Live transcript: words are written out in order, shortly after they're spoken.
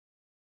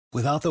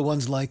Without the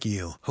ones like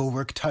you, who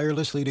work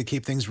tirelessly to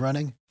keep things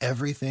running,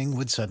 everything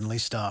would suddenly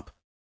stop.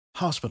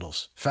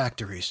 Hospitals,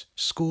 factories,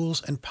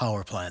 schools, and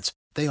power plants,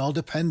 they all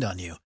depend on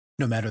you.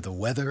 No matter the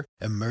weather,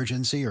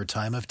 emergency, or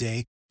time of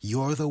day,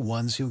 you're the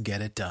ones who get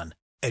it done.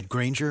 At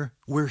Grainger,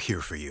 we're here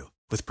for you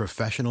with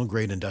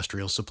professional-grade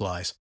industrial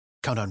supplies.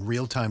 Count on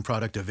real-time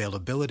product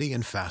availability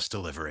and fast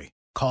delivery.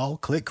 Call,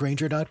 click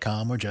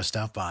Grainger.com, or just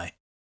stop by.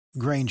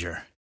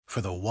 Grainger, for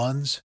the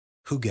ones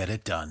who get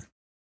it done.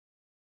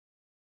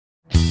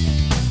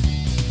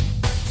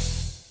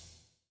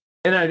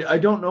 And I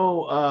don't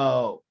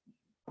know.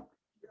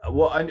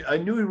 I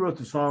knew he wrote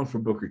the songs for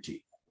Booker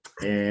T,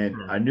 and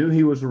I knew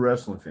he was a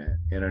wrestling fan,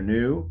 and I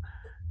knew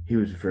he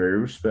was very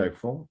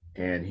respectful,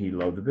 and he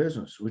loved the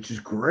business, which is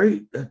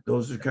great.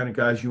 Those are the kind of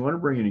guys you want to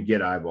bring in and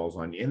get eyeballs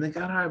on you, and they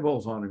got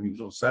eyeballs on him. He was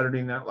on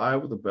Saturday Night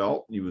Live with a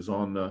belt. He was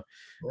on the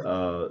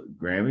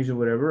Grammys or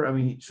whatever. I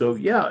mean, so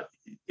yeah,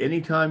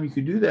 anytime you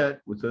could do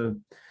that with a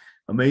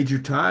major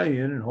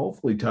tie-in, and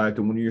hopefully tie it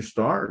to one of your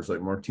stars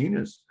like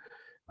Martinez.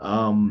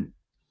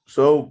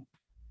 So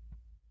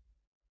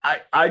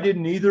I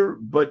didn't either,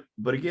 but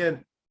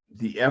again,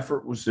 the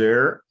effort was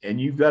there, and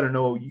you've got to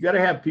know, you got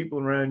to have people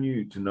around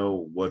you to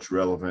know what's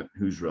relevant,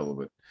 who's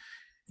relevant.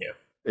 Yeah.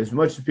 As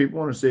much as people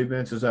want to say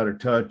Vince is out of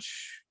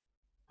touch,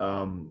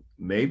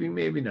 maybe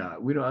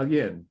not. We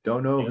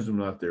don't know because I'm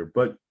not there,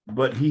 but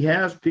he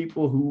has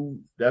people who,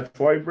 that's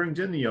why he brings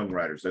in the young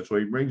writers. That's why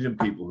he brings in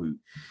people who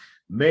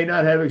may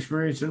not have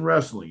experience in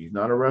wrestling. He's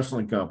not a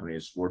wrestling company,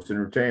 it's sports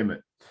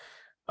entertainment.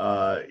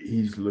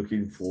 He's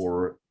looking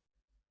for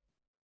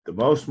the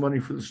most money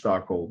for the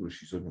stockholders.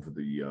 He's looking for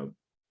the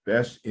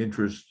best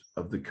interest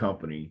of the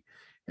company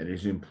and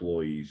his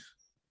employees,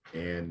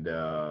 and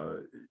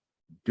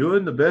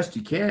doing the best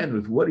he can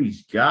with what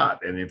he's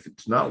got. And if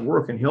it's not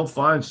working, he'll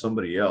find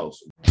somebody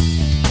else.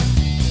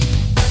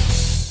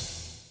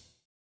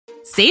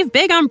 Save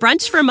big on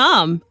brunch for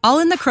mom, all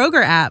in the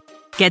Kroger app.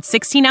 Get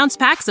 16-ounce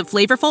packs of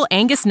flavorful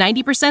Angus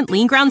 90%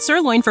 lean ground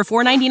sirloin for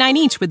 $4.99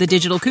 each with a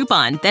digital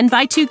coupon. Then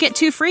buy 2, get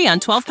 2 free on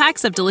 12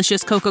 packs of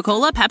delicious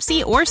Coca-Cola,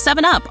 Pepsi, or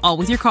 7-Up, all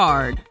with your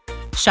card.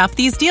 Shop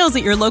these deals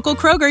at your local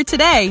Kroger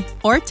today,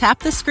 or tap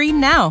the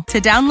screen now to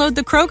download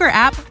the Kroger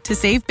app to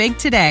save big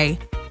today.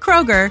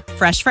 Kroger,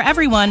 fresh for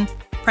everyone.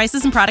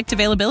 Prices and product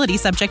availability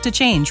subject to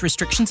change.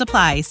 Restrictions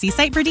apply. See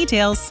site for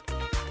details.